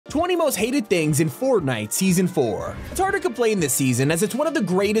20 most hated things in Fortnite Season 4. It's hard to complain this season as it's one of the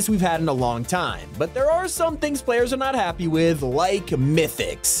greatest we've had in a long time, but there are some things players are not happy with, like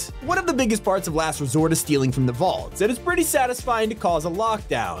mythics. One of the biggest parts of Last Resort is stealing from the vaults, and it's pretty satisfying to cause a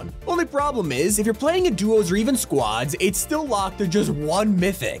lockdown. Only problem is, if you're playing in duos or even squads, it's still locked to just one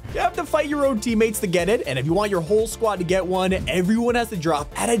mythic. You have to fight your own teammates to get it, and if you want your whole squad to get one, everyone has to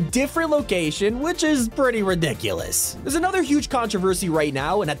drop at a different location, which is pretty ridiculous. There's another huge controversy right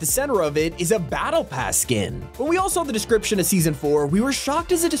now, and at the center of it is a Battle Pass skin. When we all saw the description of Season 4, we were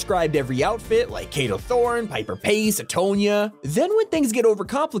shocked as it described every outfit like Kato Thorn, Piper Pace, Atonia. Then when things get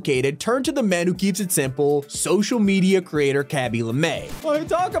overcomplicated, turn to the man who keeps it simple, social media creator Cabby LeMay. Well,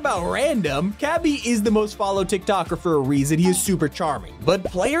 talk about random, Cabby is the most followed TikToker for a reason. He is super charming, but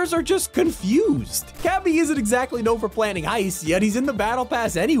players are just confused. Cabby isn't exactly known for planning heists, yet he's in the Battle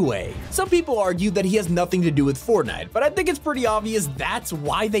Pass anyway. Some people argue that he has nothing to do with Fortnite, but I think it's pretty obvious that's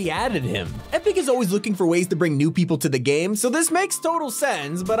why they added him. Epic is always looking for ways to bring new people to the game, so this makes total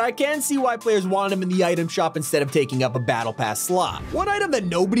sense, but I can see why players want him in the item shop instead of taking up a Battle Pass slot. One item that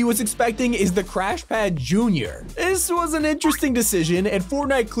nobody was expecting is the Crash Pad Jr. This was an interesting decision, and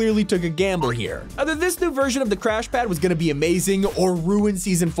Fortnite clearly took a gamble here. Either this new version of the Crash Pad was gonna be amazing or ruin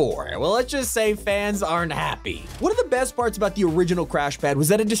Season 4. Well, let's just say fans aren't happy. One of the best parts about the original Crash Pad was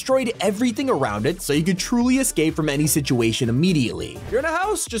that it destroyed everything around it, so you could truly escape from any situation immediately. You're in a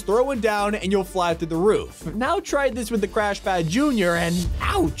house, just throw it down and you'll fly through the roof. Now try this with the Crash Pad Jr. and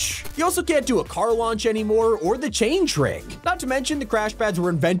ouch! You also can't do a car launch anymore or the chain trick. Not to mention the Crash Pads were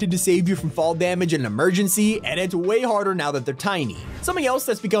invented to save you from fall damage in an emergency, and it's way harder now that they're tiny. Something else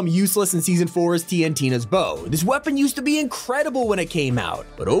that's become useless in Season 4 is TNTina's bow. This weapon used to be incredible when it came out,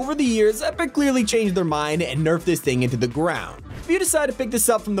 but over the years, Epic clearly changed their mind and nerfed this thing into the ground. If you decide to pick this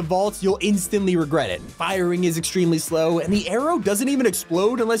up from the vaults, you'll instantly regret it. Firing is extremely slow, and the arrow doesn't even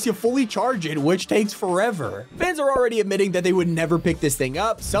explode unless you fully charge it, which takes forever. Fans are already admitting that they would never pick this thing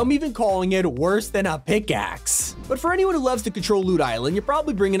up, some even calling it worse than a pickaxe. But for anyone who loves to control Loot Island, you're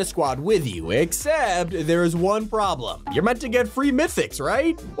probably bringing a squad with you, except there is one problem. You're meant to get free mythics,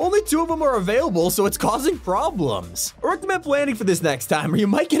 right? Only 2 of them are available, so it's causing problems. I recommend planning for this next time, or you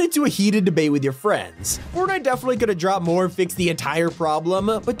might get into a heated debate with your friends. Fortnite definitely could have dropped more and fixed the entire problem,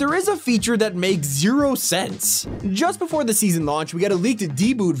 but there is a feature that makes 0 sense. Just before the season launch, we got a leaked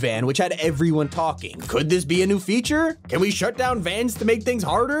deboot van which had everyone talking. Could this be a new feature? Can we shut down vans to make things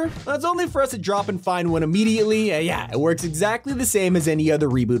harder? That's only for us to drop and find one immediately. Yeah, it works exactly the same as any other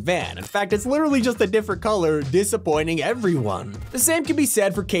reboot van. In fact, it's literally just a different color, disappointing everyone. The same can be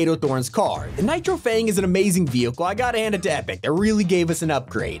said for Kato Thorn's car. The Nitro Fang is an amazing vehicle, I gotta hand it to Epic, they really gave us an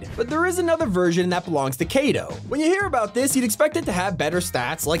upgrade. But there is another version that belongs to Kato. When you hear about this, you'd expect it to have better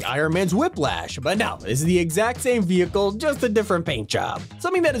stats like Iron Man's Whiplash, but no, this is the exact same vehicle, just a different paint job.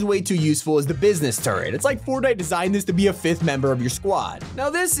 Something that is way too useful is the business turret. It's like Fortnite designed this to be a 5th member of your squad.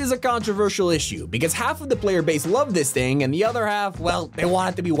 Now this is a controversial issue, because half of the player base love this thing, and the other half, well, they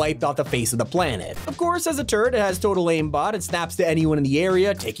want it to be wiped off the face of the planet. Of course, as a turret, it has total aimbot, it snaps to anyone in the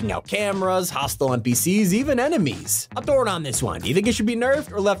area, taking out cameras, hostile NPCs, even enemies. I'm throwing on this one. Do you think it should be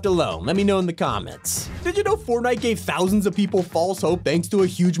nerfed or left alone? Let me know in the comments. Did you know Fortnite gave thousands of people false hope thanks to a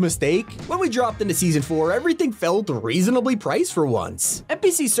huge mistake? When we dropped into Season 4, everything felt reasonably priced for once.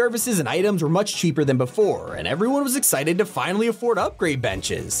 NPC services and items were much cheaper than before, and everyone was excited to finally afford upgrade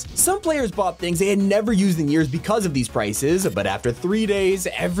benches. Some players bought things they had never used in years because of these prices, but after 3 days,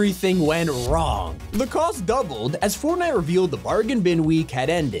 everything went wrong. The cost doubled as Fortnite revealed the bargain bin week had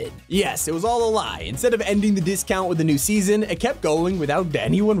ended. Yes, it was all a lie. Instead of ending the discount with a new season, it kept going without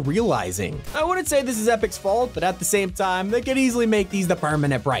anyone realizing. I wouldn't say this is Epic's fault, but at the same time, they could easily make these the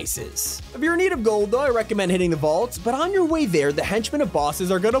permanent prices. If you're in need of gold though, I recommend hitting the vaults, but on your way there, the henchmen and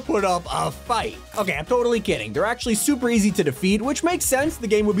bosses are gonna put up a fight. Okay, I'm totally kidding. They're actually super easy to defeat, which makes sense. The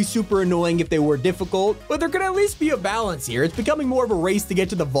game would be super annoying if they were difficult, but there could at least be a balance here. It's becoming more of a race to get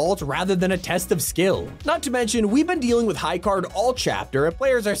to the vault rather than a test of skill. Not to mention, we've been dealing with high card all chapter, and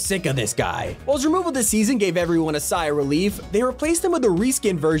players are sick of this guy. While his removal this season gave everyone a sigh of relief, they replaced him with a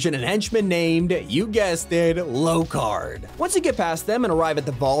reskin version and henchman named, you guessed it, low card. Once you get past them and arrive at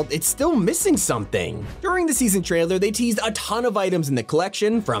the vault, it's still missing something. During the season trailer, they teased a ton of items in the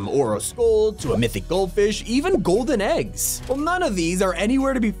collection, from Oro Skull to a mythic goldfish, even golden eggs. Well, none of these are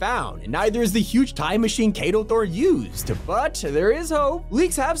anywhere to be found, and neither is the huge time machine Kato Thorn used, but there is hope.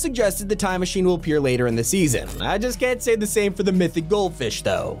 Leaks have suggested the time machine will appear later in the season. I just can't say the same for the mythic goldfish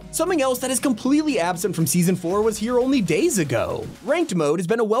though. Something else that is completely absent from Season 4 was here only days ago. Ranked mode has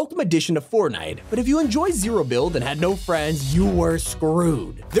been a welcome addition to Fortnite, but if you enjoy zero build and had no friends friends, you were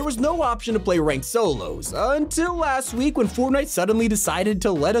screwed. There was no option to play ranked solos until last week when Fortnite suddenly decided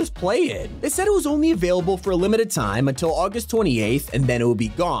to let us play it. They said it was only available for a limited time until August 28th and then it would be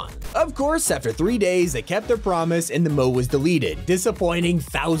gone. Of course, after 3 days, they kept their promise and the mode was deleted, disappointing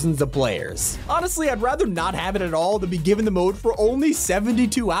thousands of players. Honestly, I'd rather not have it at all than be given the mode for only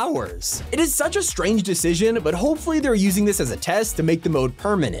 72 hours. It is such a strange decision, but hopefully they're using this as a test to make the mode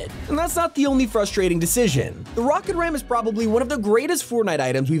permanent. And that's not the only frustrating decision. The rocket ram is probably one of the greatest Fortnite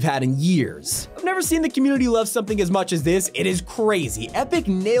items we've had in years. I've never seen the community love something as much as this. It is crazy. Epic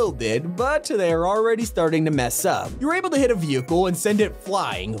nailed it, but they're already starting to mess up. You're able to hit a vehicle and send it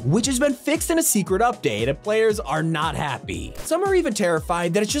flying, which has been fixed in a secret update, and players are not happy. Some are even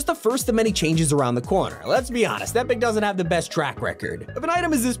terrified that it's just the first of many changes around the corner. Let's be honest, Epic doesn't have the best track record. If an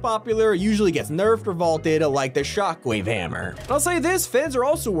item is this popular, it usually gets nerfed or vaulted, like the shockwave hammer. And I'll say this, fans are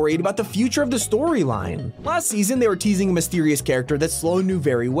also worried about the future of the storyline. Last season, they were teasing a mysterious character that Sloan knew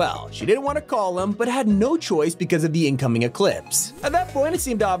very well. She didn't want to call him, but had no choice because of the incoming eclipse. At that point, it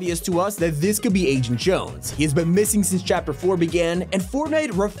seemed obvious to us that this could be Agent Jones. He has been missing since Chapter 4 began, and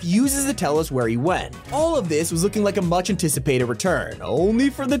Fortnite refuses to tell us where he went. All of this was looking like a much anticipated return, only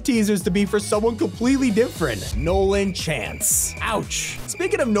for the teasers to be for someone completely different, Nolan Chance. Ouch.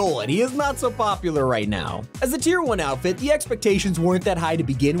 Speaking of Nolan, he is not so popular right now. As a tier 1 outfit, the expectations weren't that high to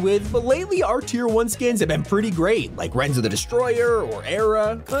begin with, but lately our tier 1 skins have been pretty great, like Renzo the Destroyer or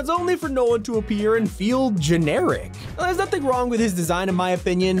Era. It's only for Nolan to appear and feel generic. Now, there's nothing wrong with his design in my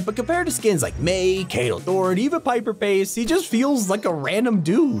opinion, but compared to skins like May, Kato Thorn, even Piper Pace, he just feels like a random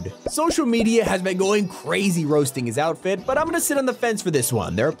dude. Social media has been going crazy roasting his outfit, but I'm gonna sit on the fence for this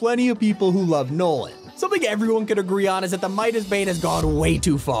one. There are plenty of people who love Nolan. Something everyone can agree on is that the Midas Bane has gone way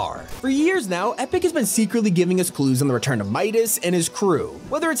too far. For years now, Epic has been secretly giving us clues on the return of Midas and his crew.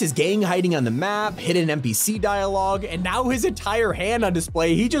 Whether it's his gang hiding on the map, hidden NPC dialogue, and now his entire hand on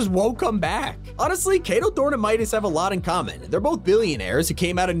display, he just won't come back. Honestly, Kato Thorn and Midas have a lot in common. They're both billionaires who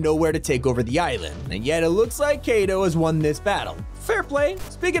came out of nowhere to take over the island, and yet it looks like Kato has won this battle. Fair play.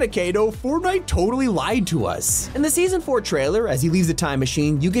 Speaking of Kato, Fortnite totally lied to us. In the Season 4 trailer, as he leaves the time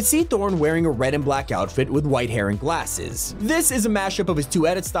machine, you can see Thorn wearing a red and black outfit with white hair and glasses. This is a mashup of his two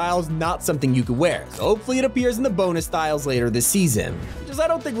edit styles, not something you could wear, so hopefully it appears in the bonus styles later this season. I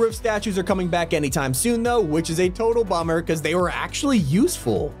don't think Rift statues are coming back anytime soon though, which is a total bummer because they were actually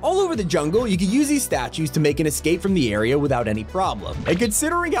useful. All over the jungle, you could use these statues to make an escape from the area without any problem. And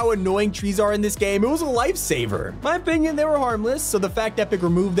considering how annoying trees are in this game, it was a lifesaver. In my opinion, they were harmless, so the fact Epic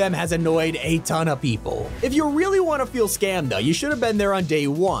removed them has annoyed a ton of people. If you really want to feel scammed though, you should have been there on day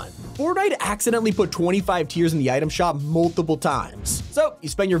 1. Fortnite accidentally put 25 tiers in the item shop multiple times. So you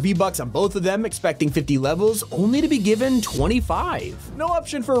spend your V-Bucks on both of them expecting 50 levels, only to be given 25. No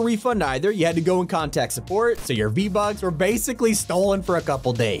option for a refund either, you had to go and contact support, so your V-Bucks were basically stolen for a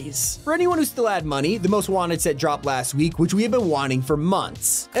couple days. For anyone who still had money, the Most Wanted set dropped last week, which we have been wanting for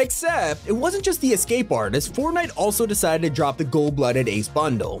months. Except, it wasn't just the escape artist, Fortnite also decided to drop the gold-blooded Ace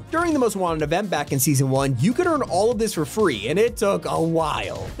bundle. During the Most Wanted event back in Season 1, you could earn all of this for free, and it took a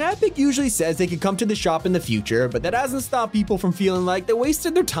while. Epic usually says they could come to the shop in the future, but that hasn't stopped people from feeling like they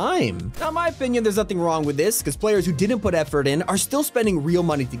wasted their time. Now, in my opinion, there's nothing wrong with this, because players who didn't put effort in are still spending real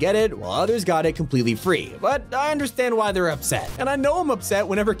money to get it, while others got it completely free. But I understand why they're upset. And I know I'm upset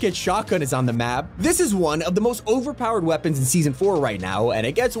whenever Kid's shotgun is on the map. This is one of the most overpowered weapons in Season 4 right now, and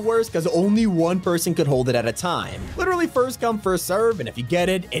it gets worse because only one person could hold it at a time. Literally first come, first serve, and if you get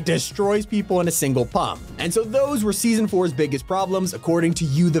it, it destroys people in a single pump. And so those were Season 4's biggest problems, according to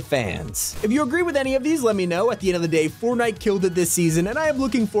you, the fans. If you agree with any of these, let me know. At the end of the day, Fortnite killed it this season, and I am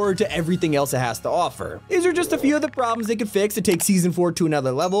looking forward to everything else it has to offer. These are just a few of the problems they could fix to take Season 4 to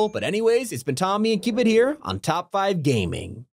another level, but anyways, it's been Tommy, and keep it here on Top 5 Gaming.